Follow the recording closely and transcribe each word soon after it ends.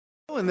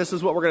And this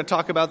is what we're going to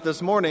talk about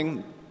this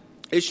morning.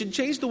 It should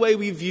change the way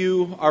we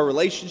view our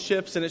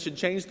relationships, and it should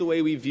change the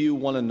way we view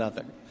one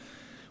another.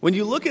 When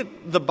you look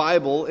at the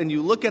Bible and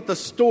you look at the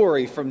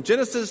story from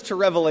Genesis to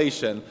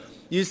Revelation,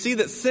 you see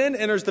that sin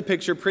enters the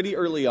picture pretty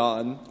early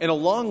on, and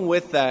along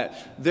with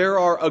that, there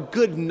are a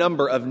good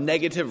number of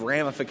negative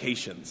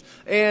ramifications.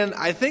 And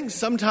I think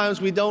sometimes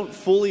we don't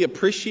fully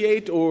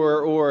appreciate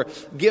or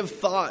give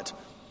thought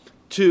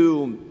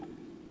to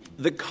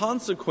the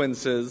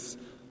consequences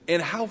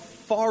and how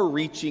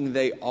far-reaching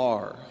they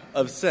are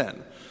of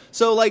sin.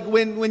 So like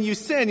when you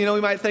sin,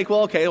 we might think,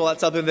 that's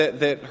something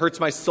that hurts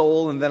my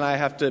soul, and then I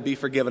have to be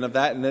forgiven of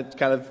that, and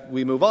then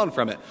we move on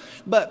from it.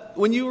 But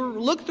when you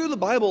look through the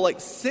Bible,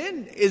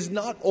 sin is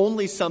not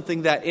only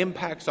something that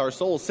impacts our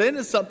soul. Sin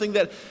is something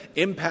that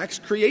impacts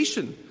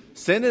creation.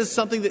 Sin is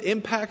something that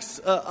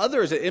impacts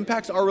others. It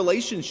impacts our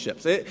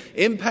relationships. It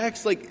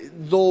impacts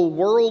the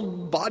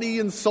world, body,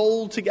 and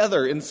soul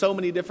together in so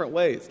many different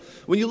ways.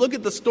 When you look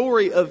at the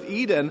story of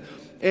Eden,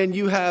 and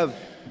you have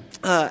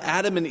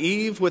Adam and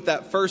Eve with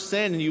that first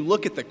sin, and you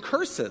look at the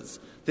curses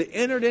that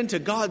entered into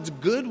God's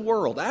good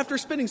world, after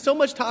spending so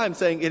much time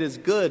saying, it is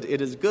good,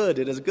 it is good,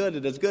 it is good,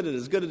 it is good, it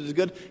is good, it is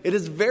good, it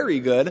is very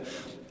good,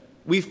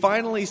 we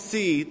finally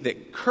see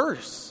that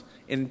curse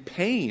and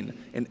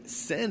pain and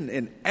sin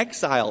and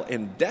exile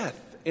and death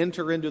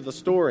enter into the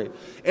story.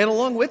 And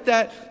along with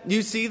that,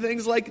 you see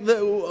things like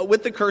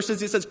with the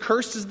curses, it says,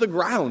 cursed is the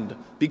ground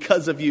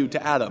because of you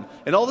to Adam.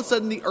 And all of a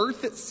sudden, the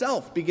earth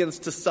itself begins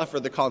to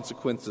suffer the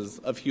consequences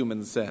of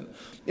human sin.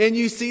 And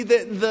you see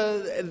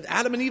that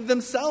Adam and Eve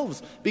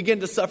themselves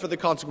begin to suffer the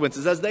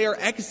consequences as they are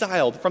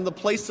exiled from the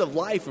place of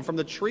life and from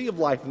the tree of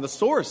life and the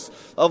source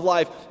of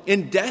life.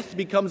 And death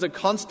becomes a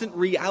constant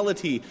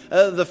reality,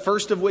 the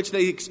first of which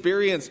they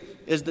experience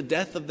is the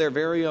death of their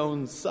very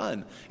own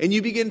son. And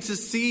you begin to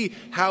see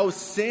how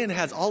sin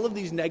has all of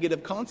these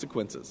negative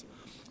consequences.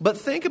 But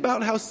think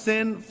about how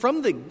sin,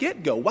 from the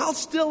get-go, while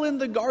still in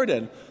the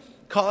garden,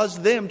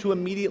 caused them to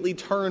immediately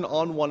turn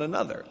on one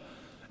another.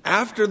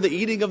 After the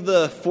eating of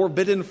the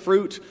forbidden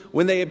fruit,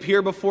 when they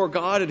appear before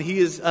God and he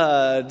is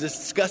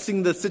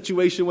discussing the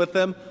situation with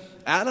them,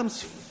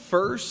 Adam's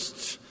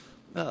first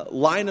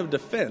line of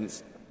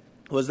defense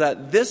was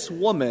that this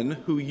woman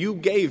who you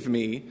gave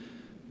me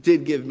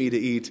did give me to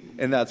eat,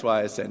 and that's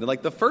why I sinned.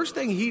 And the first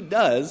thing he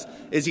does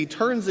is he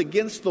turns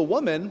against the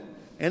woman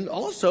and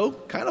also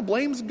kind of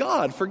blames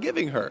God for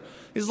giving her.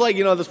 He's like,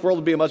 this world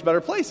would be a much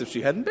better place if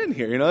she hadn't been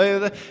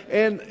here,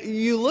 And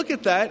you look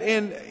at that,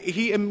 and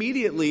he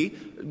immediately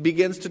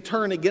begins to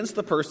turn against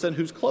the person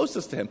who's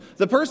closest to him.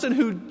 The person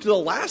who, the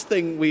last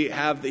thing we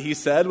have that he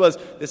said was,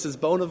 this is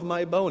bone of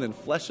my bone and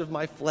flesh of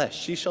my flesh.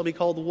 She shall be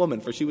called a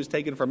woman, for she was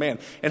taken from man.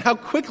 And how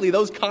quickly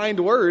those kind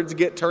words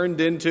get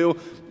turned into,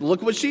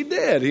 look what she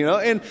did,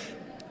 And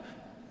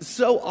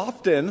so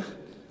often,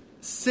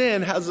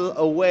 sin has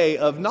a way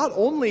of not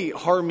only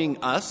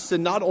harming us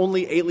and not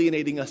only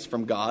alienating us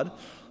from God,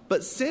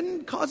 but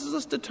sin causes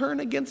us to turn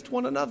against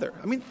one another.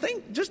 I mean,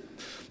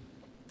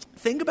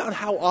 think about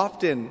how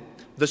often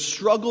the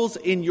struggles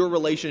in your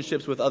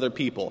relationships with other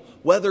people,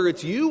 whether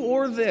it's you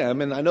or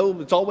them, and I know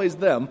it's always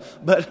them,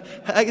 but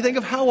I think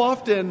of how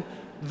often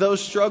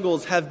those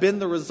struggles have been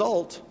the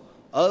result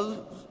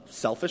of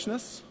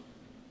selfishness,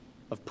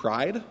 of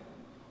pride,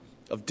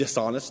 of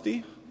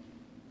dishonesty,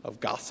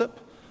 of gossip,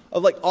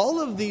 of all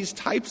of these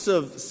types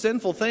of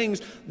sinful things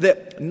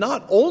that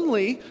not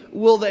only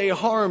will they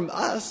harm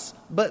us,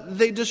 but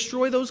they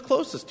destroy those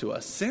closest to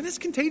us. Sin is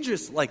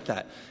contagious like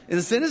that.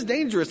 And sin is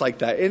dangerous like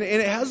that. And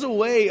it has a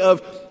way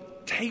of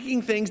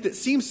taking things that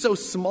seem so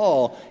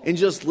small and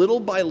just little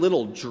by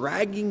little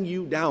dragging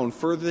you down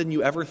further than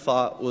you ever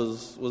thought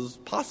was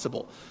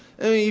possible.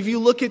 I mean, if you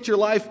look at your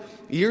life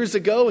years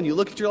ago and you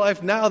look at your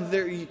life now,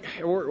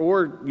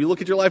 or you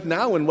look at your life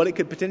now and what it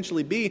could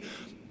potentially be,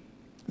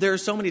 there are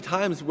so many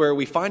times where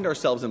we find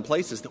ourselves in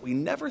places that we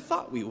never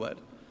thought we would.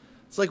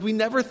 It's like we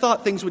never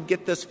thought things would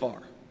get this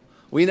far.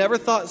 We never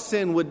thought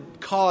sin would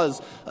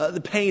cause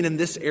the pain in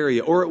this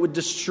area, or it would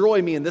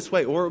destroy me in this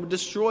way, or it would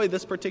destroy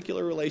this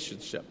particular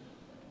relationship.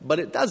 But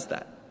it does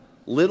that.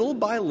 Little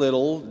by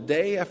little,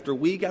 day after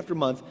week after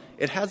month,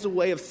 it has a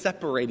way of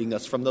separating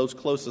us from those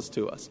closest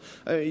to us.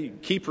 You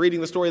keep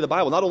reading the story of the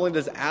Bible. Not only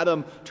does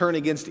Adam turn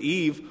against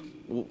Eve,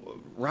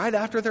 right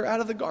after they're out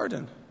of the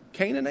garden,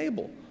 Cain and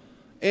Abel.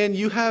 And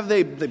you have,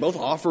 they both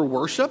offer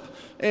worship,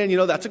 and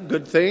that's a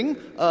good thing,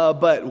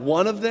 but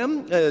one of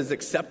them is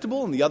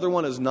acceptable and the other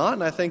one is not,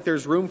 and I think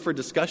there's room for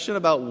discussion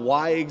about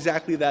why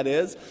exactly that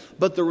is.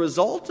 But the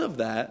result of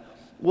that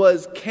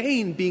was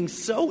Cain being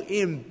so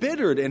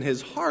embittered in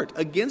his heart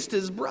against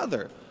his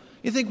brother.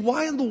 You think,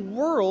 why in the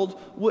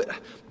world would,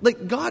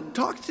 God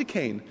talked to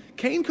Cain.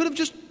 Cain could have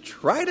just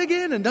tried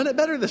again and done it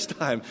better this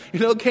time.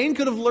 Cain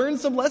could have learned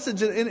some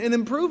lessons and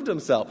improved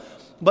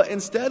himself. But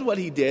instead what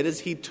he did is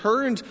he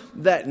turned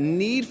that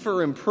need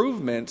for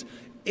improvement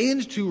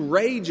into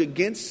rage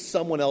against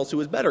someone else who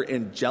was better.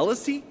 And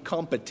jealousy,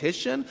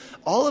 competition,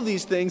 all of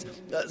these things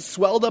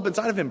swelled up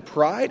inside of him,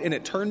 pride, and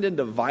it turned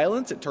into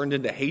violence, it turned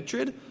into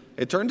hatred,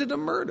 it turned into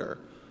murder.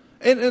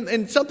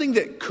 And something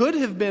that could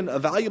have been a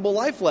valuable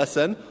life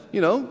lesson,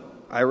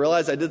 I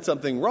realized I did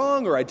something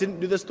wrong, or I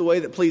didn't do this the way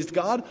that pleased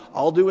God,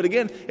 I'll do it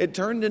again. It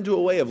turned into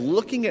a way of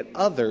looking at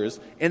others,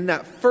 and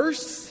that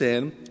first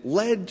sin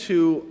led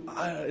to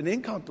an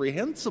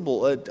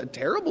incomprehensible, a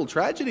terrible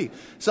tragedy,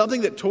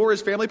 something that tore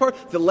his family apart,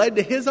 that led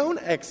to his own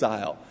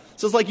exile.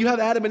 So it's like you have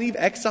Adam and Eve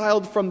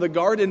exiled from the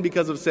garden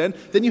because of sin.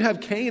 Then you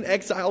have Cain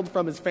exiled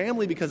from his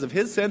family because of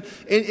his sin.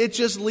 And it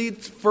just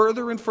leads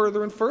further and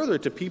further and further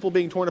to people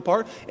being torn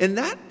apart. And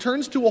that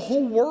turns to a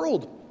whole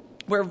world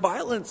where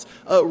violence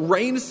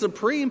reigned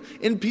supreme,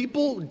 and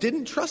people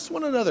didn't trust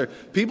one another.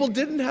 People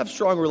didn't have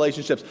strong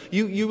relationships.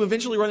 You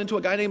eventually run into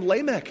a guy named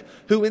Lamech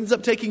who ends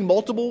up taking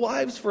multiple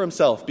wives for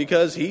himself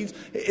because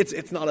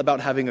it's not about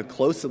having a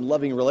close and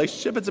loving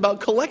relationship. It's about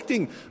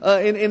collecting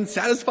and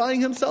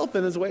satisfying himself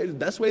in the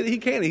best way that he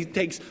can. He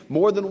takes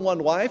more than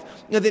one wife,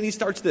 and then he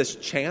starts this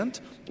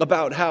chant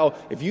about how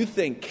if you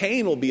think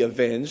Cain will be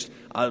avenged,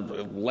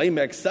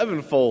 Lamech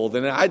sevenfold.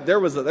 And there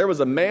was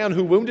a man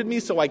who wounded me,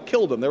 so I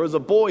killed him. There was a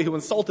boy who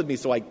insulted me,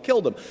 so I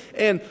killed him.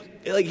 And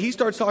he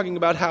starts talking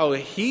about how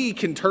he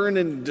can turn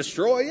and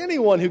destroy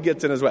anyone who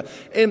gets in his way.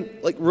 And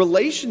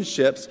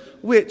relationships,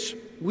 which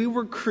we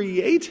were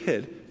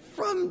created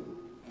from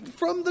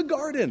the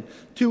garden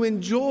to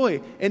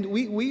enjoy. And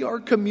we are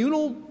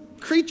communal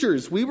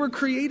creatures. We were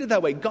created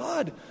that way.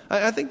 God,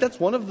 I think that's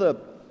one of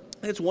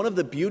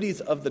the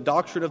beauties of the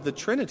doctrine of the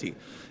Trinity,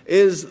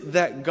 is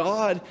that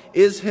God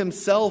is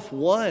himself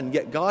one,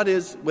 yet God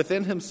is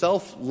within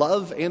himself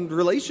love and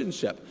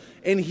relationship.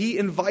 And he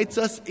invites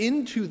us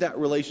into that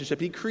relationship.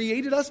 He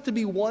created us to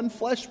be one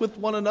flesh with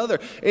one another.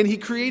 And he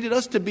created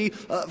us to be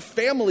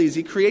families.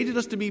 He created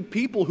us to be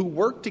people who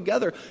work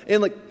together.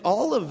 And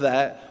all of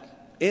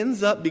that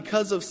ends up,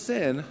 because of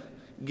sin,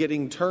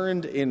 getting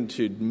turned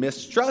into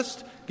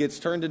mistrust, gets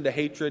turned into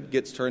hatred,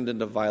 gets turned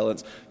into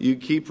violence. You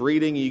keep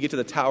reading, you get to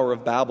the Tower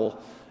of Babel.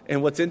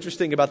 And what's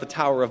interesting about the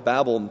Tower of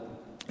Babel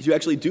is you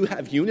actually do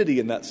have unity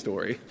in that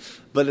story,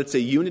 but it's a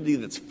unity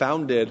that's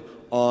founded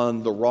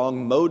on the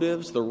wrong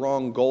motives, the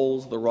wrong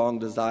goals, the wrong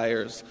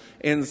desires.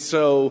 And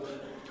so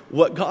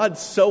what God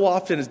so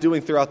often is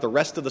doing throughout the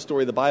rest of the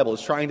story of the Bible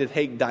is trying to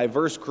take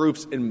diverse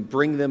groups and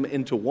bring them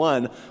into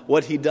one.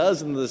 What he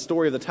does in the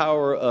story of the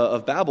Tower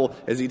of Babel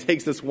is he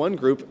takes this one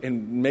group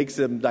and makes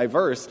them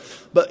diverse.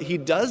 But he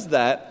does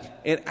that,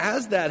 and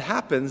as that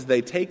happens,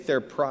 they take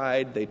their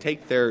pride, they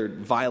take their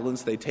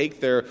violence, they take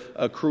their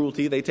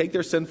cruelty, they take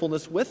their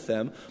sinfulness with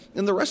them.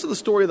 In the rest of the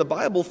story of the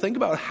Bible, think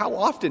about how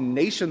often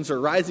nations are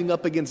rising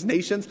up against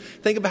nations.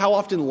 Think about how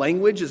often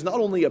language is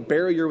not only a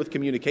barrier with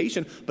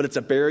communication, but it's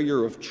a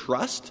barrier of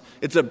trust.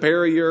 It's a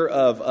barrier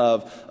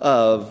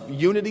of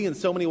unity in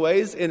so many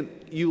ways. And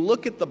you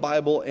look at the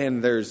Bible,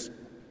 and there's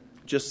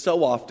just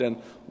so often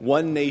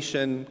one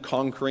nation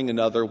conquering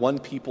another, one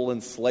people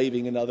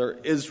enslaving another.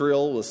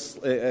 Israel was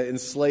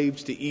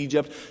enslaved to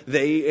Egypt.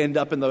 They end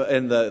up in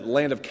the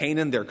land of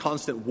Canaan. There are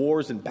constant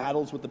wars and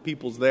battles with the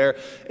peoples there.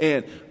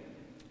 And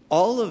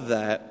all of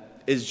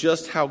that is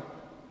just how,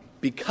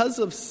 because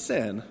of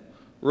sin,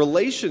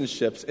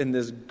 relationships in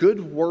this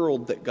good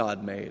world that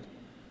God made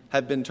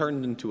have been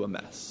turned into a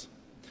mess.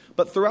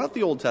 But throughout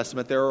the Old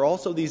Testament, there are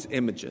also these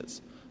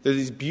images. There are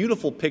these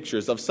beautiful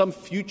pictures of some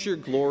future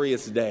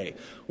glorious day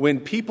when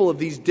people of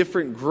these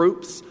different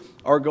groups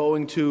are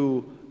going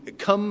to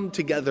come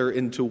together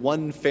into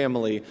one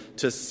family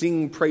to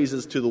sing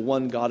praises to the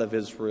one God of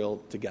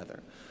Israel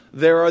together.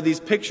 There are these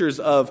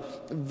pictures of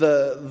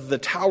the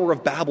Tower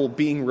of Babel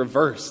being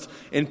reversed,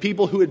 and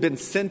people who had been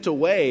sent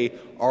away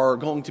are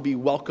going to be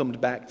welcomed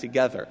back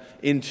together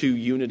into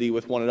unity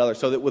with one another,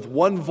 so that with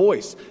one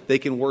voice they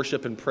can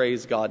worship and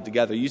praise God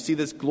together. You see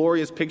this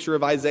glorious picture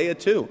of Isaiah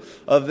 2,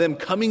 of them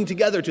coming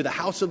together to the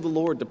house of the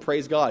Lord to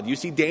praise God. You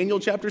see Daniel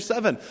chapter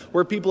 7,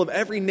 where people of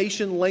every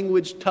nation,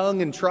 language,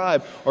 tongue, and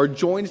tribe are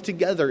joined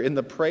together in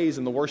the praise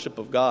and the worship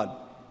of God.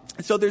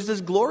 So there's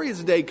this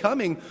glorious day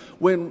coming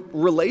when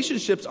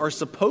relationships are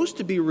supposed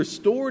to be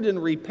restored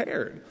and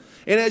repaired.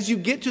 And as you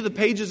get to the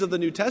pages of the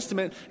New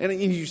Testament and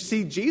you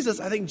see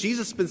Jesus, I think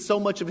Jesus spends so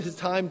much of his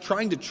time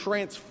trying to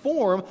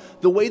transform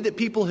the way that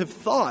people have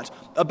thought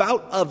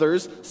about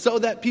others so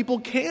that people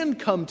can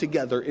come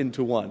together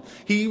into one.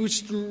 He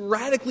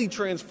radically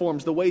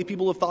transforms the way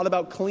people have thought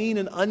about clean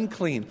and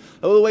unclean,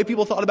 the way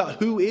people thought about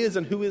who is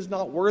and who is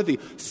not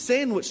worthy.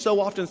 Sin, which so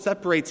often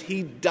separates,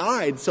 he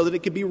died so that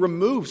it could be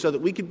removed, so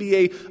that we could be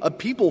a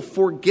people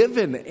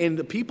forgiven and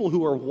a people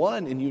who are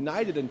one and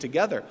united and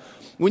together.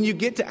 When you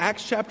get to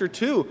Acts chapter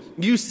 2,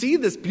 you see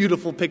this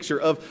beautiful picture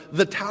of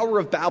the Tower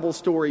of Babel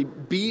story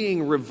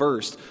being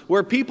reversed,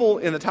 where people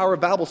in the Tower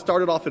of Babel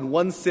started off in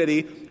one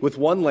city with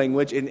one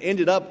language and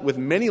ended up with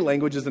many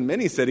languages in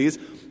many cities.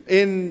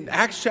 In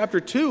Acts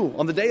chapter 2,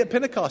 on the day of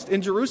Pentecost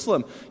in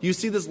Jerusalem, you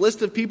see this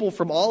list of people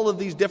from all of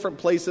these different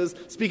places,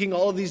 speaking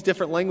all of these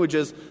different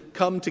languages,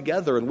 come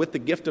together, and with the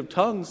gift of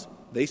tongues,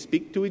 They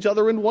speak to each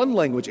other in one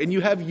language, and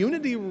you have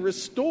unity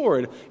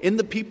restored in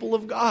the people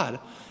of God.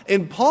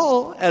 And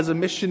Paul, as a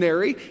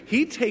missionary,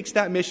 he takes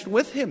that mission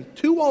with him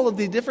to all of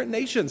the different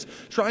nations,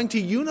 trying to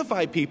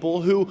unify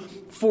people who,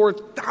 for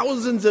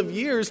thousands of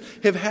years,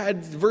 have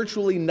had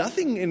virtually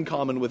nothing in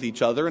common with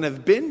each other and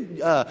have been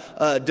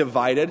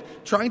divided,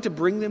 trying to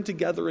bring them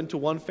together into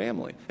one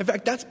family. In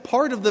fact, that's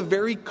part of the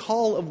very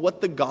call of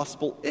what the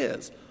gospel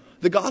is.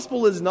 The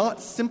gospel is not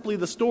simply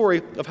the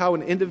story of how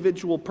an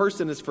individual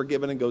person is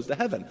forgiven and goes to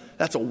heaven.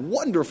 That's a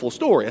wonderful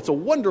story. It's a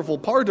wonderful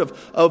part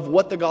of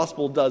what the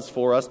gospel does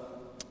for us.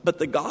 But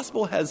the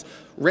gospel has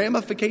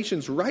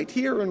ramifications right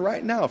here and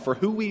right now for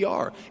who we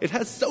are. It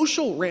has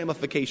social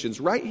ramifications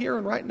right here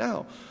and right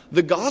now.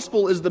 The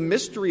gospel is the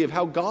mystery of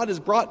how God has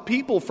brought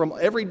people from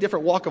every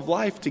different walk of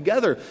life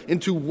together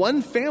into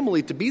one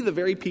family to be the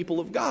very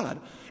people of God.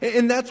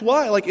 And that's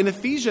why, like in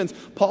Ephesians,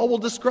 Paul will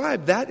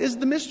describe that is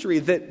the mystery,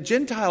 that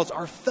Gentiles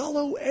are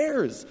fellow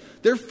heirs.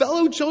 They're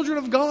fellow children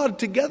of God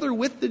together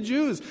with the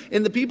Jews.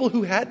 And the people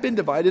who had been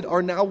divided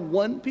are now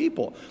one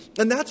people.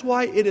 And that's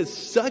why it is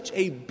such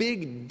a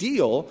big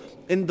deal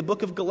in the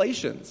book of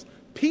Galatians.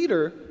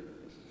 Peter,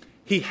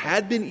 he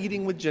had been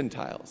eating with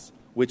Gentiles,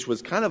 which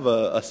was kind of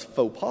a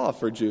faux pas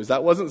for Jews.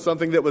 That wasn't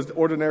something that was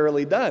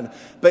ordinarily done.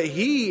 But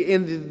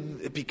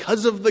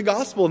because of the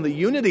gospel and the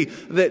unity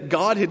that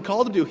God had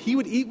called him to, he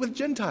would eat with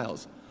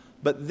Gentiles.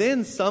 But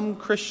then some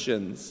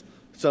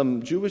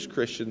Jewish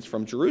Christians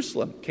from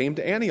Jerusalem came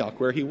to Antioch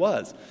where he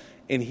was.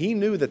 And he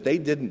knew that they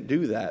didn't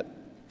do that.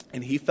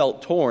 And he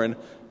felt torn.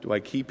 Do I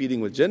keep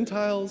eating with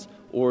Gentiles,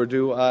 or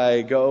do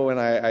I go and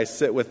I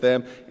sit with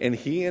them? And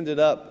he ended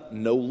up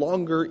no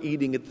longer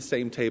eating at the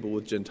same table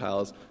with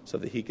Gentiles so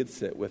that he could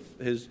sit with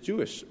his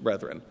Jewish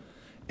brethren.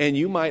 And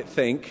you might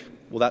think,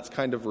 well, that's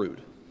kind of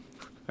rude.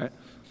 Right?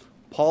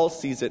 Paul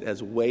sees it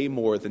as way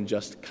more than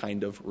just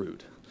kind of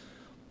rude.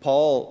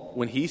 Paul,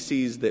 when he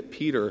sees that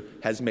Peter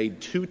has made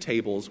two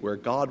tables where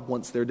God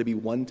wants there to be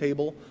one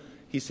table,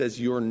 he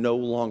says, you're no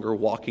longer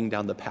walking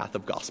down the path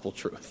of gospel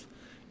truth.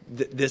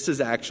 This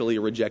is actually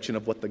a rejection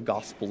of what the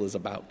gospel is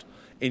about.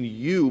 And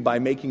you, by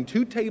making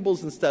two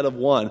tables instead of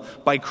one,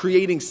 by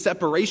creating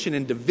separation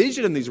and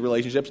division in these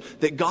relationships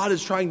that God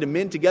is trying to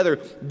mend together,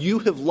 you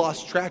have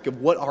lost track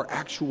of what our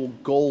actual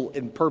goal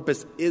and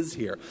purpose is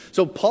here.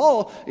 So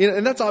Paul,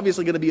 and that's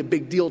obviously going to be a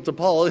big deal to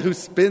Paul, who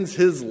spends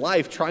his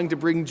life trying to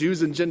bring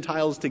Jews and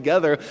Gentiles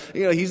together.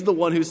 He's the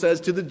one who says,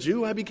 to the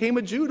Jew I became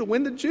a Jew to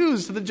win the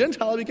Jews. To the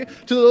Gentile I became,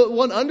 to the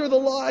one under the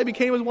law I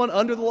became as one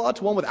under the law.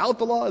 To one without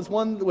the law as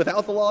one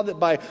without the law, that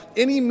by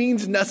any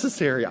means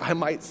necessary I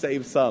might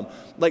save some.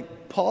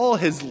 Like, Paul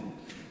has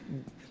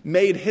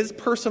made his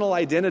personal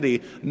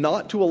identity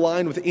not to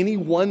align with any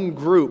one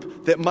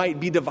group that might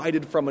be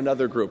divided from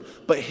another group,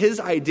 but his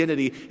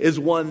identity is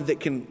one that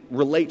can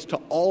relate to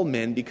all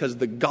men, because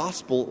the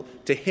gospel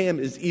to him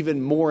is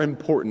even more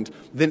important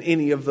than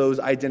any of those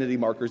identity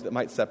markers that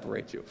might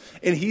separate you.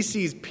 And he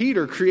sees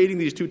Peter creating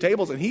these two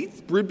tables, and he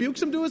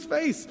rebukes him to his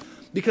face,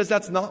 because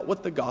that's not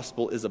what the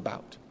gospel is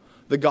about.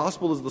 The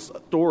gospel is the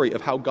story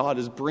of how God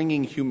is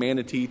bringing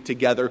humanity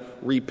together,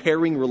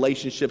 repairing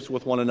relationships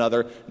with one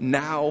another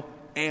now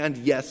and,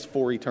 yes,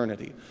 for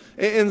eternity.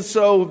 And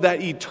so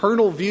that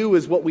eternal view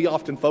is what we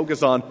often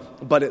focus on,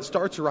 but it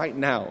starts right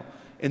now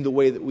in the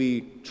way that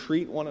we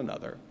treat one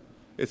another.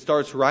 It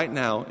starts right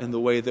now in the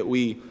way that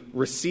we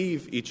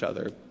receive each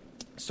other. It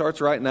starts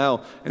right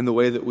now in the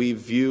way that we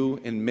view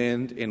and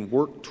mend and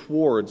work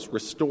towards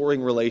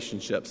restoring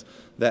relationships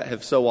that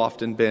have so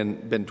often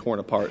been torn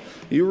apart.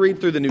 You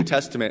read through the New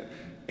Testament,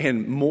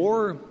 and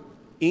more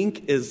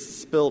ink is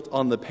spilt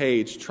on the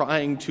page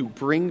trying to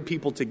bring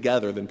people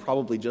together than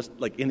probably just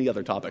like any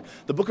other topic.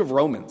 The book of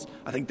Romans,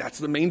 I think that's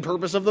the main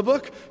purpose of the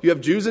book. You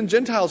have Jews and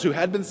Gentiles who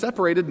had been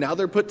separated. Now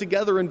they're put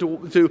together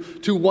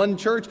into one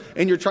church,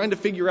 and you're trying to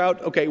figure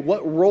out, okay,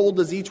 what role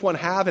does each one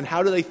have and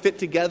how do they fit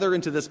together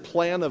into this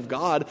plan of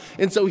God?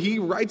 And so he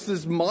writes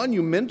this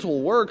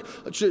monumental work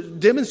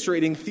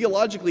demonstrating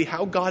theologically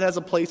how God has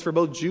a place for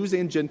both Jews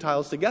and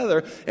Gentiles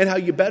together, and how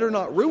you better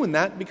not ruin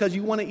that because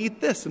you want to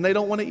eat this and they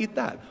don't want to eat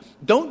that.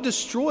 Don't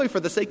destroy for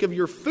the sake of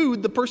your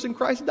food the person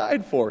Christ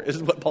died for,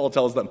 is what Paul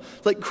tells them.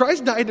 It's like,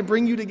 Christ died to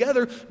bring you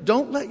together.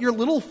 Don't let your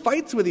little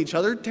fights with each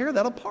other tear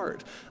that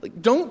apart.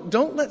 Like,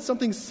 don't let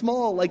something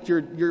small like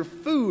your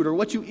food or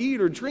what you eat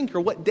or drink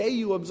or what day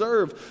you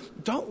observe,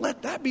 don't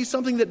let that be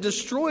something that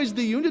destroys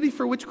the unity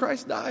for which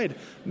Christ died.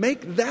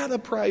 Make that a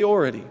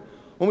priority.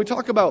 When we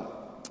talk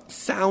about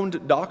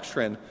sound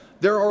doctrine,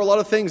 there are a lot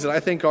of things that I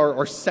think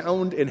are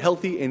sound and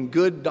healthy and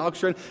good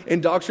doctrine,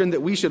 and doctrine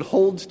that we should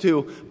hold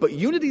to, but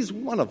unity is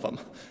one of them.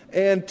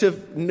 And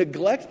to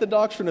neglect the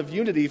doctrine of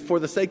unity for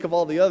the sake of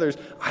all the others,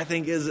 I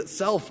think is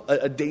itself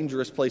a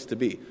dangerous place to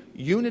be.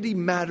 Unity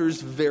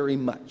matters very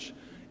much.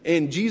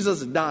 And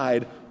Jesus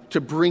died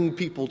to bring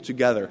people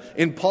together.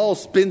 And Paul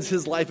spends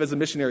his life as a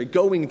missionary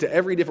going to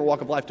every different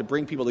walk of life to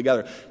bring people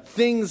together.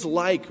 Things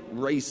like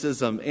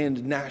racism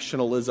and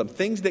nationalism,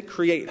 things that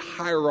create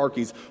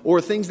hierarchies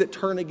or things that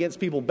turn against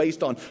people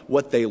based on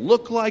what they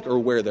look like or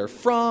where they're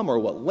from or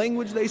what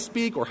language they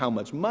speak or how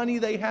much money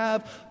they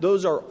have.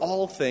 Those are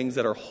all things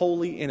that are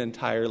wholly and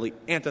entirely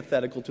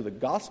antithetical to the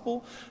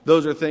gospel.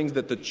 Those are things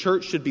that the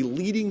church should be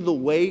leading the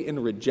way in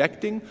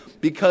rejecting,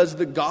 because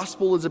the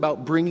gospel is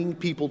about bringing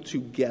people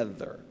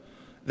together.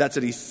 That's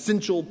an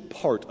essential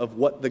part of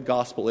what the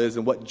gospel is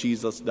and what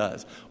Jesus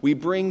does. We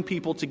bring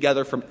people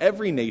together from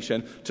every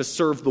nation to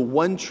serve the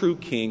one true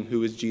King,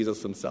 who is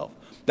Jesus himself.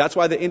 That's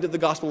why the end of the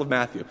Gospel of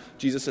Matthew,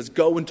 Jesus says,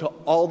 go into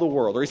all the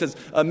world. Or he says,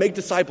 make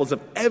disciples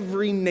of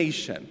every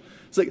nation.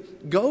 It's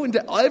like, go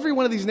into every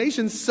one of these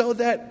nations so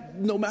that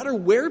no matter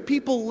where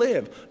people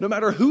live, no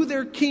matter who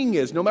their king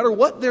is, no matter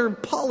what their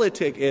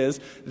politic is,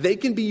 they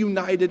can be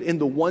united in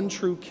the one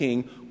true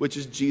King, which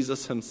is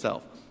Jesus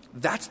himself.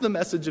 That's the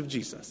message of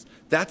Jesus.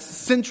 That's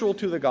central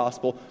to the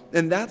gospel,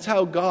 and that's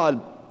how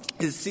God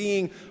is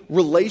seeing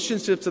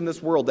relationships in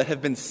this world that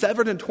have been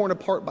severed and torn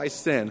apart by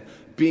sin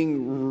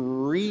being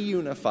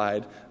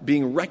reunified,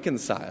 being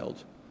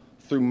reconciled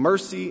through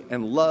mercy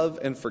and love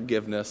and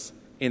forgiveness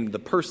in the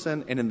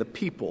person and in the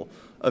people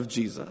of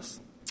Jesus.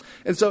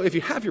 And so if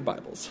you have your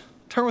Bibles,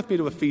 turn with me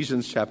to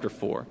Ephesians chapter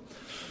 4.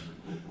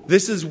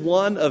 This is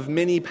one of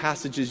many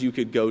passages you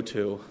could go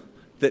to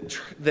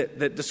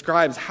that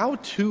describes how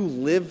to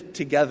live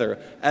together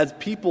as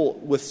people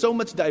with so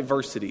much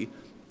diversity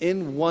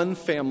in one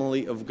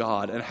family of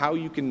God and how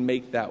you can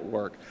make that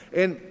work.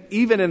 And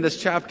even in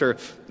this chapter,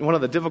 one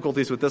of the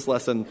difficulties with this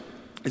lesson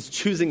is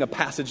choosing a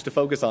passage to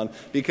focus on,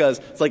 because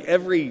it's like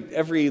every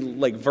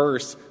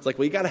verse, it's like,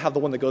 well, you got to have the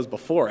one that goes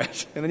before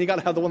it, and then you got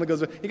to have the one that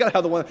goes, you got to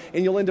have the one,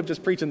 and you'll end up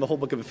just preaching the whole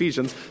book of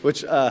Ephesians,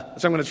 which I'm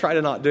going to try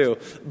to not do.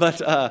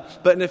 But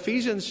in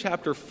Ephesians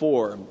chapter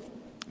 4,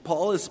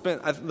 Paul has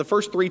spent the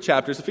first 3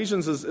 chapters.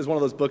 Ephesians is one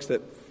of those books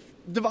that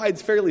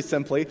divides fairly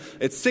simply.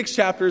 It's 6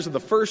 chapters, and the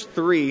first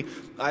 3,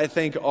 I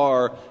think,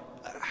 I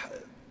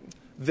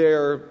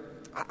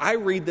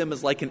read them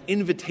as like an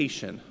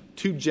invitation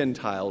to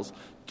Gentiles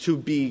to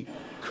be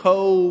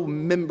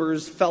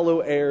co-members, fellow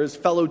heirs,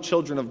 fellow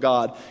children of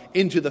God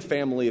into the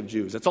family of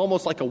Jews. It's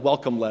almost like a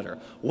welcome letter.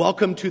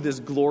 Welcome to this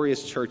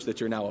glorious church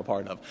that you're now a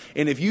part of.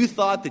 And if you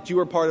thought that you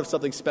were part of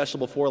something special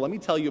before, let me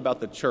tell you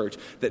about the church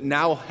that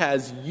now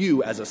has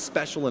you as a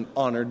special and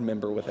honored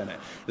member within it.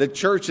 The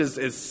church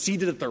is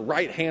seated at the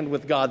right hand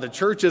with God. The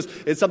church is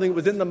something that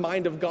was in the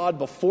mind of God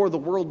before the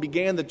world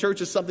began. The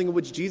church is something in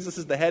which Jesus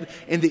is the head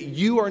and that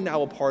you are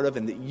now a part of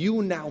and that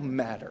you now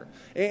matter.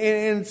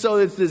 And so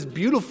it's this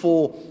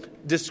beautiful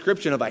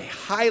description of a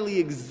highly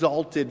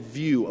exalted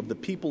view of the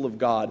people of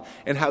God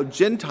and how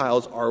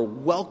Gentiles are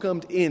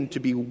welcomed in to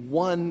be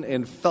one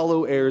and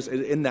fellow heirs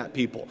in that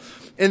people.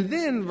 And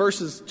then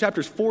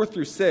chapters 4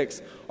 through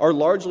 6 are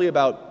largely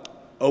about,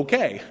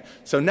 okay,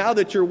 so now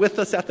that you're with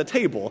us at the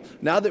table,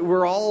 now that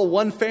we're all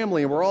one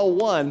family and we're all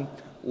one,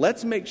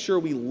 let's make sure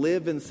we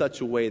live in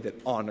such a way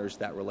that honors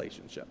that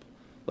relationship.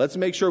 Let's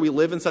make sure we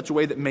live in such a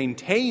way that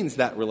maintains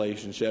that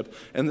relationship,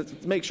 and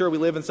let's make sure we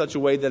live in such a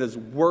way that is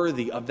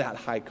worthy of that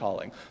high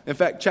calling. In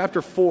fact,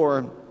 chapter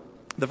 4,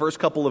 the first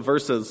couple of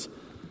verses,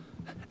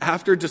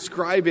 after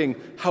describing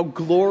how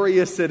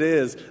glorious it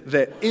is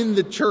that in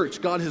the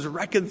church God has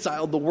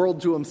reconciled the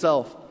world to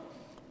himself,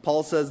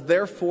 Paul says,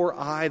 "Therefore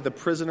I, the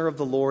prisoner of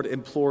the Lord,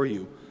 implore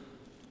you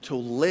to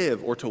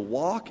live or to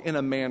walk in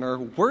a manner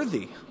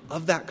worthy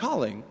of that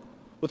calling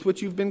with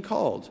which you've been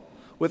called,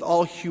 with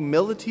all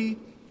humility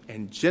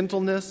and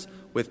gentleness,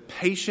 with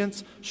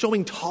patience,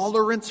 showing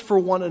tolerance for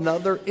one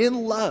another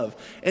in love,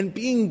 and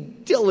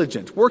being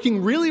diligent,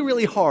 working really,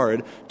 really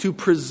hard to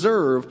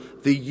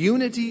preserve the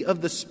unity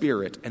of the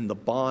Spirit and the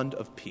bond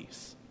of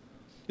peace."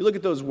 You look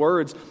at those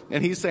words,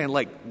 and he's saying,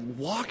 like,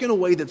 walk in a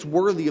way that's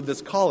worthy of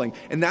this calling.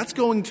 And that's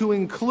going to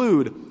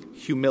include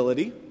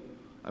humility.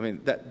 I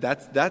mean,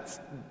 that's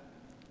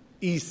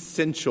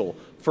essential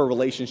for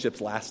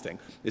relationships lasting.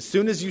 As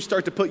soon as you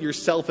start to put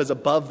yourself as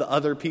above the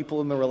other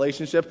people in the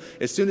relationship,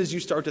 as soon as you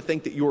start to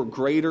think that you're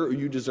greater or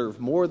you deserve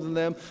more than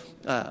them,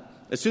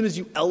 as soon as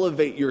you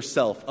elevate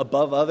yourself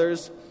above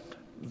others,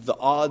 the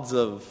odds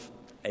of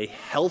a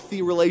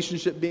healthy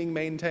relationship being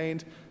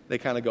maintained, they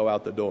kind of go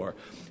out the door.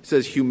 It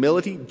says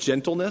humility,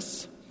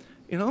 gentleness.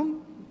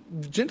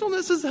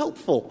 Gentleness is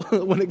helpful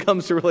when it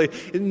comes to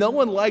no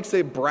one likes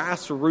a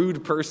brass,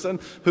 rude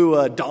person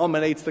who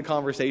dominates the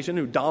conversation,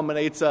 who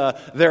dominates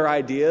their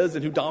ideas,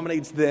 and who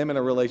dominates them in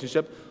a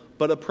relationship.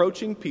 But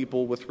approaching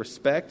people with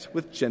respect,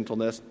 with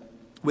gentleness,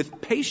 with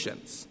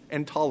patience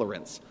and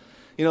tolerance.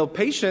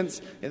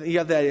 Patience, you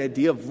have that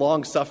idea of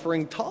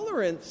long-suffering.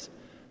 Tolerance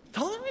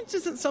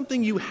isn't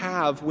something you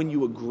have when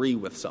you agree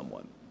with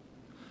someone.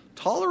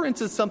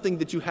 Tolerance is something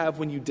that you have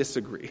when you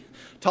disagree.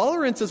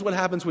 Tolerance is what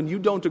happens when you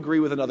don't agree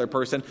with another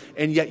person,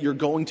 and yet you're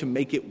going to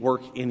make it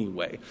work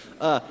anyway.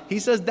 He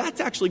says that's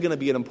actually going to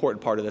be an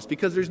important part of this,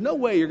 because there's no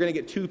way you're going to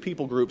get 2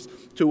 people groups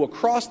to,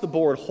 across the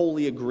board,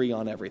 wholly agree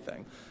on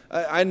everything.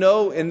 I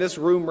know in this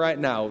room right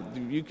now,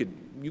 we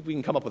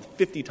can come up with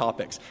 50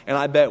 topics, and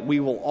I bet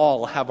we will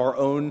all have our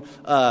own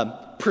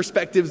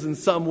perspectives in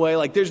some way.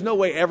 Like, there's no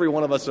way every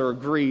one of us are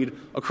agreed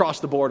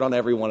across the board on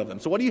every one of them.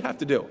 So what do you have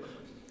to do?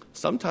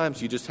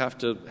 Sometimes you just have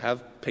to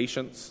have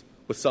patience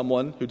with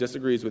someone who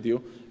disagrees with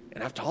you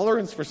and have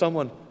tolerance for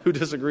someone who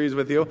disagrees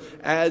with you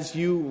as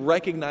you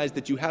recognize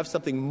that you have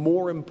something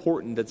more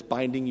important that's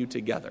binding you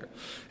together.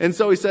 And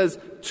so he says,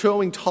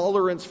 showing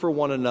tolerance for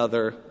one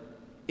another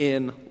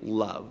in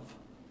love.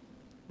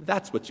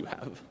 That's what you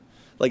have.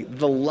 Like,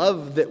 the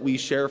love that we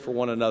share for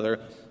one another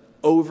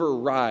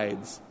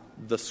overrides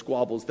the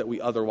squabbles that we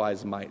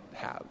otherwise might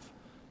have.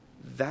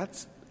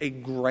 That's a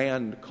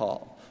grand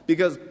call,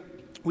 because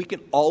we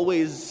can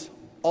always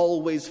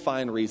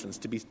find reasons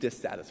to be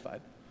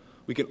dissatisfied.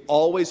 We can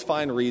always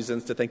find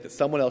reasons to think that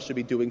someone else should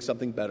be doing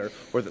something better,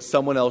 or that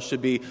someone else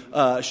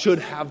should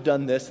have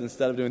done this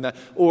instead of doing that.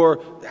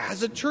 Or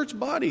as a church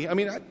body, I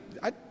mean,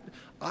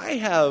 I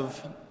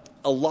have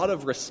a lot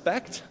of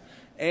respect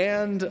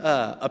and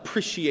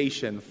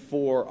appreciation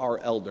for our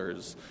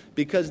elders,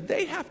 because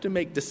they have to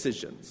make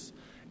decisions,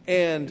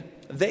 and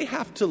they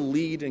have to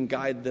lead and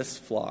guide this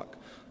flock.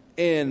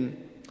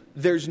 And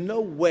there's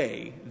no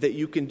way that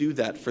you can do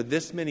that for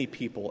this many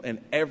people, and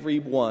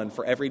everyone,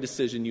 for every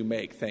decision you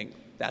make, think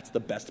that's the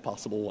best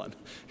possible one.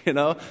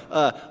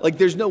 Like,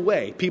 there's no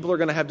way. People are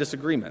going to have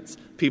disagreements.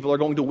 People are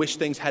going to wish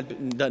things had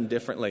been done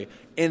differently.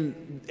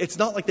 And it's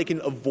not like they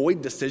can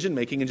avoid decision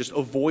making and just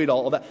avoid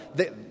all of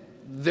that.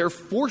 They're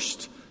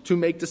forced to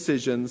make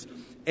decisions,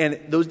 and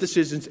those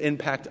decisions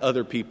impact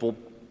other people.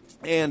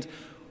 And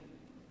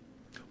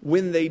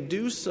when they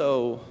do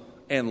so,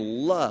 and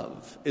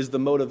love is the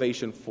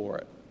motivation for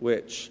it,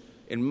 which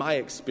in my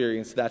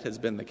experience that has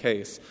been the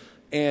case,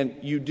 and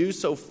you do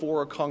so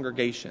for a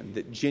congregation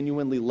that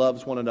genuinely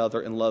loves one another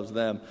and loves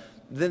them,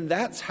 then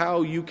that's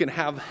how you can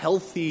have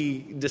healthy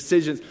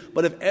decisions.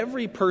 But if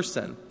every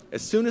person,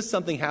 as soon as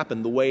something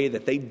happened the way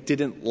that they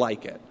didn't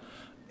like it,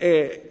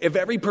 if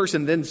every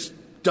person then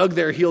dug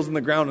their heels in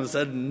the ground and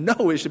said,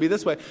 no, it should be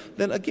this way,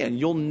 then again,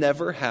 you'll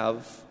never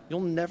have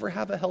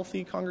a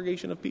healthy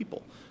congregation of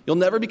people. You'll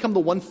never become the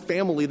one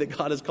family that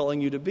God is calling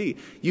you to be.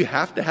 You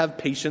have to have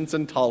patience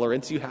and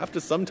tolerance. You have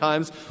to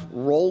sometimes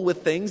roll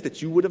with things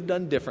that you would have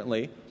done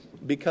differently,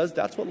 because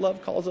that's what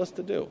love calls us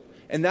to do.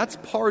 And that's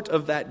part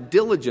of that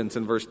diligence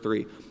in verse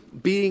 3,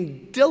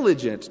 being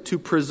diligent to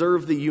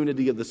preserve the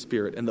unity of the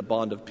Spirit and the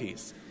bond of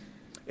peace.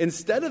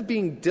 Instead of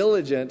being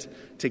diligent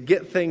to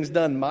get things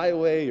done my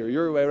way or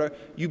your way,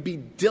 you be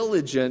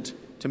diligent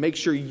to make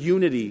sure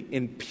unity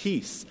and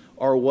peace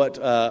are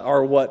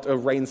what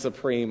reigns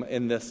supreme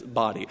in this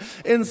body.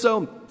 And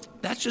so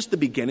that's just the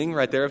beginning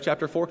right there of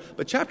chapter 4.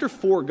 But chapter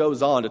 4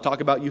 goes on to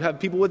talk about you have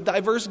people with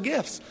diverse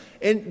gifts.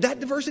 And that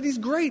diversity is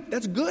great.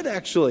 That's good,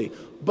 actually.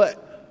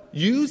 But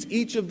use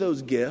each of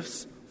those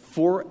gifts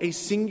for a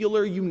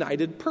singular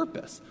united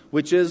purpose,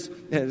 which is,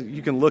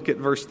 you can look at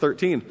verse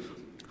 13,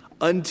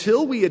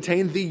 until we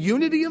attain the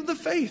unity of the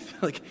faith.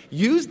 Like,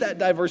 use that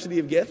diversity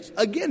of gifts,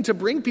 again, to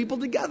bring people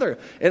together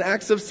in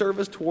acts of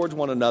service towards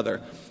one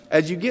another.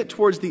 As you get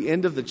towards the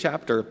end of the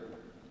chapter,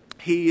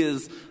 he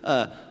is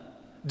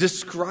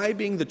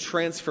describing the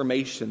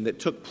transformation that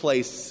took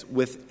place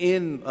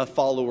within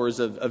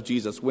followers of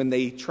Jesus when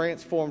they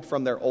transformed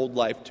from their old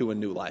life to a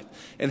new life,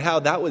 and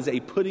how that was a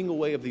putting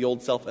away of the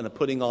old self and a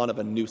putting on of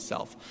a new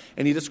self.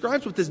 And he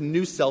describes what this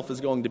new self is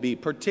going to be,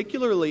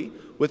 particularly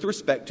with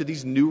respect to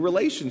these new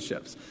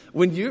relationships.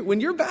 When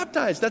you're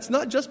baptized, that's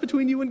not just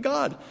between you and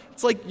God.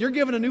 It's like you're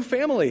given a new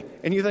family,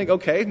 and you think,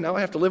 okay, now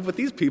I have to live with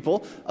these people.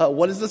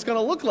 What is this going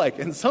to look like?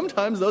 And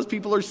sometimes those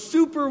people are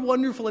super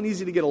wonderful and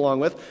easy to get along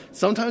with.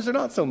 Sometimes they're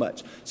not so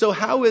much. So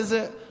how is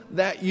it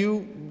that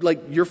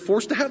you're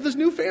forced to have this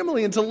new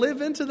family and to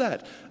live into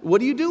that?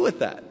 What do you do with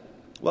that?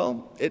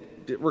 Well, it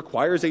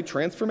requires a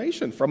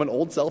transformation from an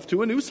old self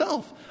to a new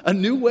self, a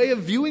new way of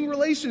viewing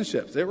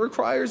relationships. It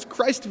requires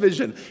Christ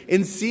vision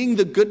in seeing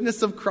the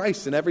goodness of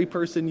Christ in every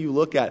person you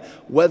look at,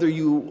 whether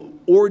you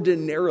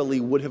ordinarily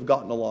would have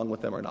gotten along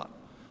with them or not.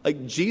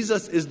 Like,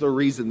 Jesus is the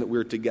reason that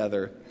we're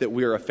together, that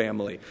we're a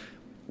family.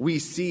 We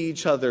see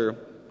each other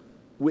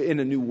in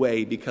a new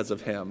way because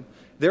of him.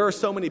 There are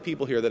so many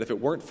people here that if it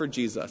weren't for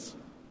Jesus,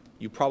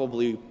 you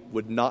probably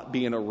would not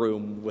be in a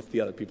room with the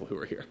other people who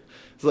are here.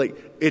 It's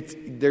like,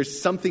 there's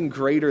something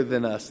greater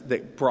than us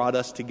that brought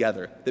us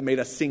together, that made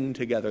us sing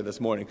together this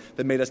morning,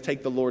 that made us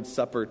take the Lord's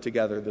Supper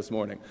together this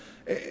morning.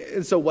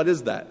 And so what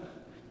is that?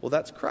 Well,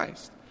 that's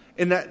Christ.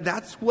 And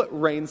that's what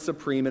reigns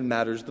supreme and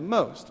matters the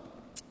most.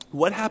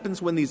 What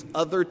happens when these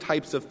other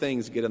types of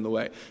things get in the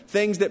way?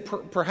 Things that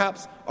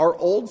perhaps our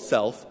old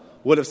self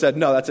would have said,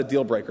 no, that's a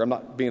deal breaker. I'm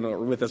not being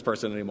with this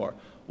person anymore.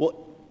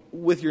 Well,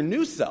 with your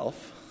new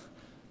self,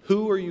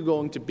 who are you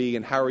going to be,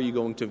 and how are you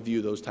going to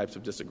view those types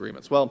of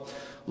disagreements? Well,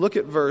 look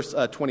at verse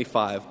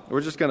 25.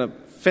 We're just going to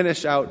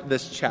finish out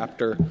this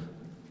chapter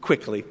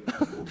quickly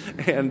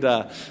and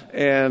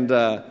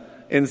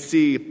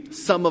see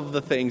some of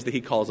the things that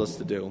he calls us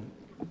to do.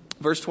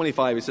 Verse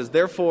 25, he says,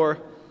 therefore,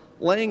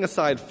 laying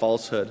aside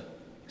falsehood,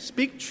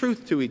 Speak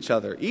truth to each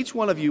other, each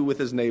one of you with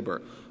his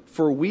neighbor,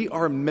 for we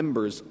are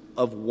members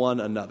of one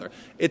another.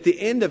 At the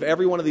end of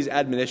every one of these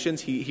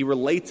admonitions, he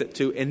relates it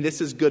to, and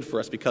this is good for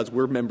us because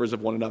we're members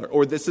of one another,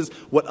 or this is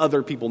what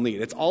other people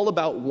need. It's all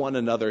about one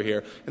another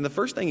here. And the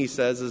first thing he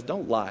says is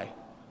don't lie.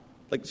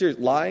 Like,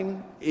 seriously,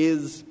 lying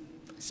is,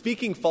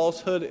 speaking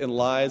falsehood and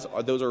lies,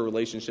 those are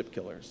relationship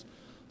killers.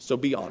 So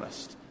be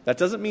honest. That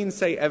doesn't mean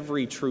say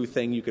every true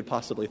thing you could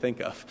possibly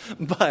think of,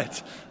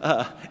 but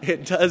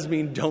it does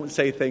mean don't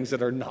say things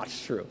that are not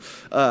true.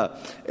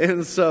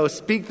 And so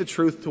speak the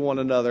truth to one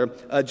another.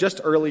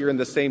 Just earlier in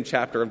the same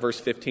chapter in verse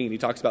 15, he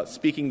talks about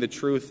speaking the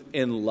truth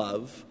in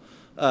love.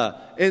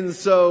 And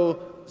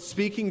so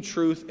speaking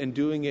truth and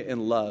doing it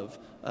in love,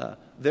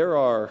 there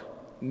are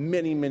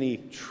many, many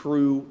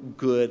true,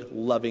 good,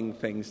 loving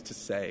things to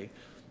say.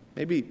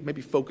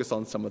 Maybe focus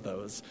on some of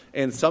those.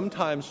 And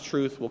sometimes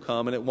truth will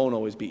come, and it won't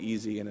always be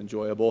easy and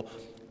enjoyable.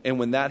 And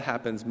when that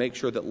happens, make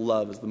sure that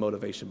love is the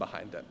motivation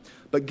behind it.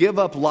 But give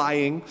up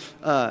lying.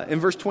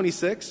 In verse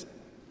 26,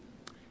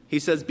 he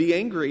says, be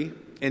angry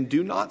and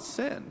do not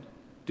sin.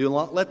 Do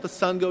not let the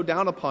sun go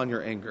down upon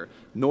your anger,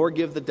 nor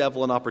give the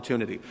devil an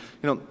opportunity.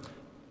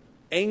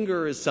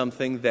 Anger is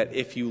something that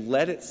if you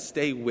let it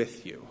stay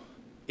with you,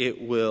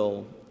 it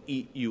will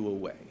eat you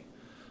away.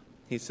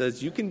 He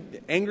says,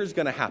 anger is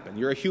going to happen.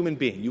 You're a human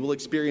being. You will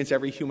experience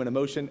every human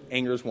emotion.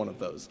 Anger is one of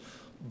those.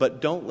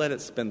 But don't let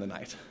it spend the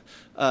night.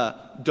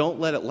 Don't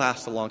let it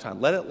last a long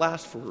time. Let it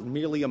last for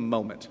merely a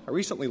moment. I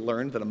recently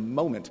learned that a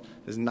moment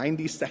is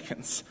 90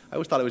 seconds. I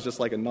always thought it was just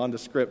like a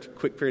nondescript,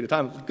 quick period of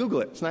time. Google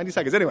it. It's 90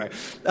 seconds. Anyway,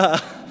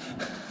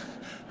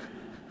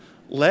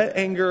 let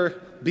anger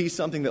be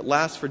something that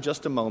lasts for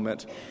just a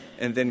moment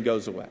and then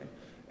goes away.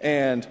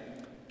 And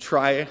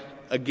try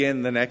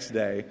again the next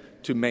day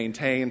to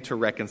maintain, to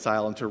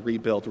reconcile, and to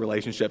rebuild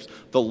relationships.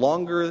 The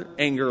longer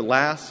anger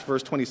lasts,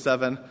 verse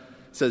 27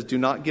 says, do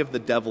not give the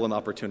devil an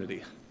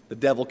opportunity. The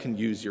devil can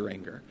use your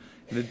anger.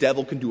 And the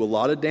devil can do a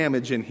lot of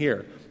damage in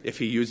here if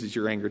he uses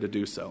your anger to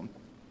do so.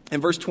 In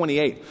verse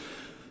 28,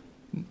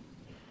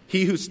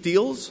 he who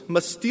steals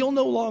must steal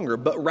no longer,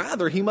 but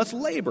rather he must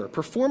labor,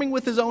 performing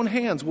with his own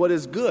hands what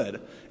is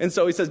good. And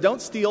so he says, don't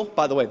steal.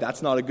 By the way,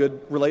 that's not a good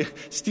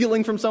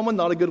stealing from someone,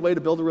 not a good way to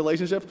build a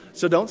relationship.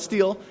 So don't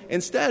steal.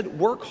 Instead,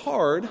 work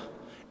hard.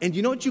 And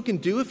you know what you can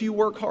do if you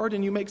work hard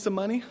and you make some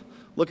money?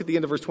 Look at the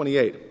end of verse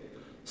 28.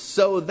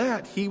 So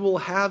that he will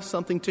have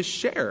something to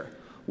share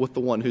with the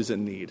one who's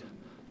in need.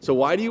 So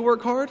why do you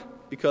work hard?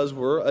 Because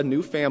we're a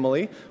new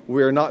family.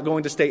 We're not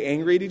going to stay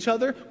angry at each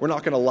other. We're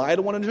not going to lie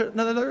to one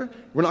another.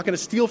 We're not going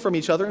to steal from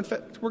each other. In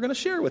fact, we're going to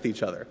share with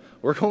each other.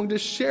 We're going to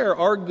share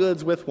our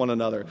goods with one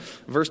another.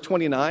 Verse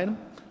 29,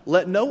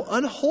 let no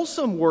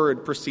unwholesome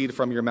word proceed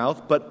from your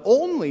mouth, but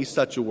only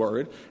such a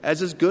word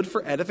as is good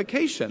for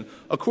edification,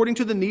 according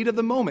to the need of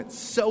the moment,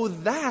 so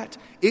that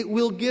it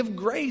will give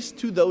grace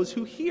to those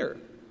who hear.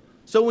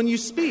 So when you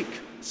speak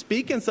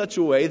in such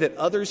a way that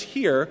others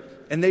hear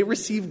and they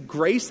receive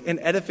grace and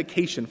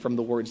edification from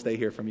the words they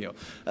hear from you.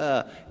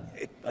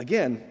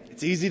 Again,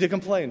 it's easy to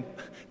complain.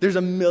 There's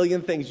a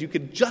million things you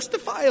could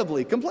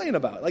justifiably complain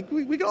about. Like,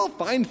 we can all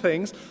find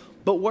things,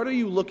 but what are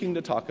you looking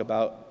to talk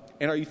about?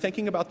 And are you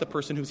thinking about the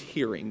person who's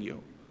hearing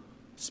you?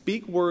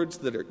 Speak words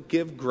that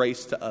give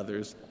grace to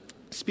others.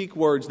 Speak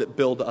words that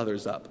build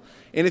others up.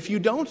 And if you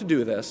don't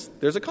do this,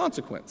 there's a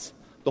consequence.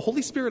 The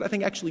Holy Spirit, I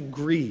think, actually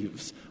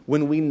grieves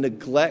when we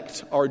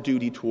neglect our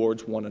duty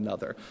towards one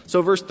another.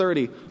 So verse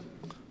 30,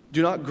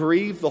 do not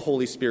grieve the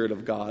Holy Spirit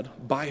of God,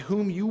 by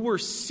whom you were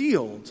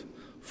sealed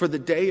for the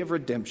day of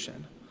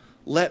redemption.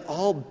 Let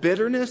all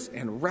bitterness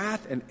and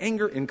wrath and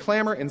anger and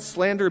clamor and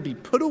slander be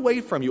put away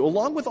from you,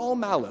 along with all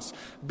malice.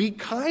 Be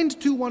kind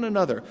to one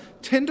another,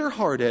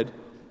 tender-hearted,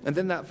 and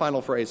then that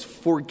final phrase,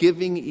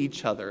 forgiving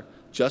each other,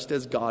 just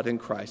as God in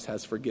Christ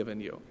has forgiven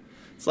you.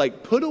 It's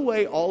like, put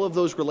away all of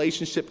those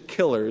relationship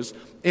killers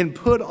and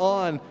put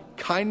on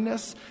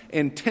kindness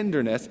and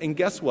tenderness. And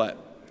guess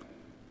what?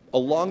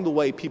 Along the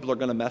way, people are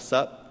going to mess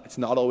up. It's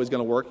not always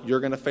going to work. You're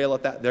going to fail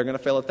at that. They're going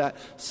to fail at that.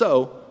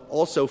 So,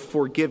 also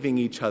forgiving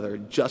each other,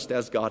 just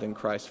as God in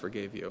Christ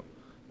forgave you.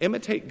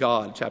 Imitate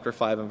God, chapter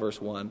 5 and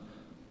verse 1,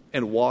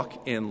 and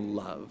walk in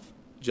love,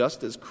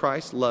 just as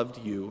Christ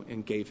loved you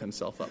and gave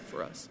himself up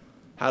for us.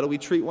 How do we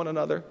treat one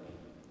another?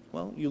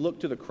 Well, you look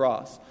to the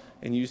cross,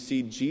 and you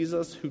see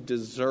Jesus, who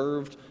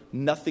deserved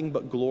nothing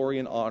but glory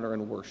and honor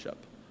and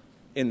worship,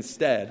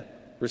 instead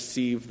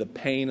received the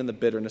pain and the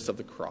bitterness of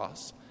the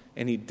cross.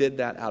 And he did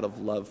that out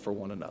of love for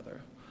one another.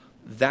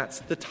 That's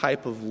the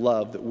type of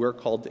love that we're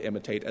called to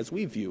imitate as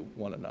we view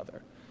one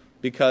another.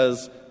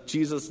 Because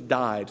Jesus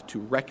died to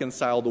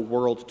reconcile the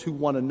world to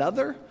one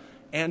another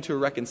and to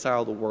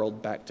reconcile the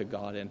world back to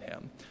God in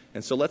him.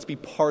 And so let's be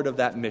part of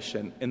that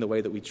mission in the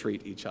way that we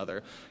treat each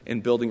other, in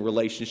building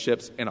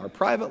relationships in our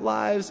private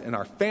lives, in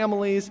our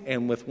families,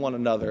 and with one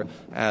another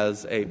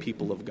as a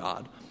people of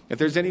God. If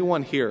there's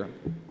anyone here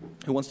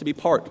who wants to be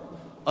part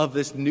of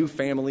this new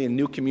family and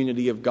new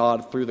community of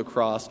God through the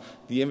cross.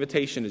 The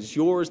invitation is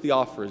yours. The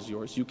offer is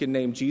yours. You can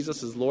name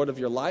Jesus as Lord of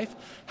your life,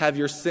 have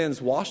your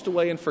sins washed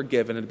away and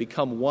forgiven, and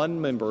become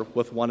one member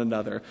with one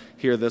another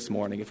here this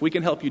morning. If we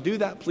can help you do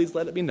that, please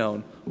let it be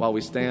known while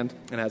we stand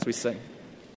and as we sing.